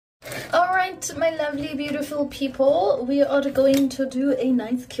Alright, my lovely beautiful people, we are going to do a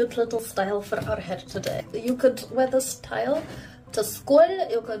nice cute little style for our hair today. You could wear this style to school,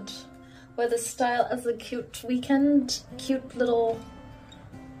 you could wear this style as a cute weekend, cute little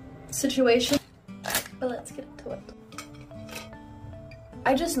situation. But let's get into it.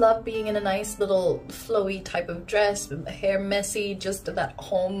 I just love being in a nice little flowy type of dress, hair messy, just that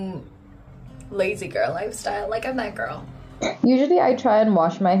home lazy girl lifestyle. Like, I'm that girl. Usually I try and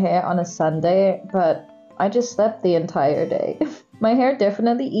wash my hair on a Sunday, but I just slept the entire day. My hair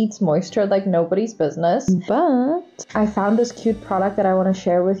definitely eats moisture like nobody's business, but I found this cute product that I want to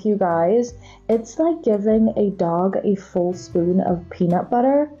share with you guys. It's like giving a dog a full spoon of peanut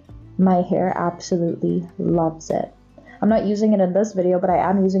butter. My hair absolutely loves it. I'm not using it in this video, but I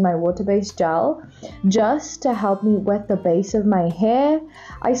am using my water-based gel just to help me wet the base of my hair.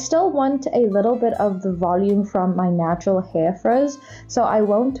 I still want a little bit of the volume from my natural hair frizz, so I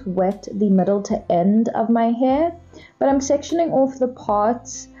won't wet the middle to end of my hair, but I'm sectioning off the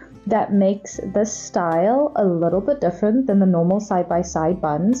parts that makes this style a little bit different than the normal side-by-side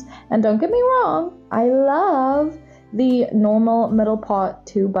buns. And don't get me wrong, I love the normal middle part,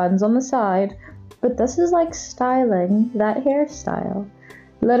 2 buns on the side, but this is like styling that hairstyle.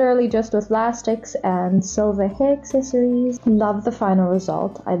 Literally just with elastics and silver hair accessories. Love the final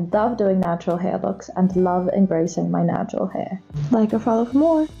result. I love doing natural hair looks and love embracing my natural hair. Like or follow for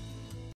more.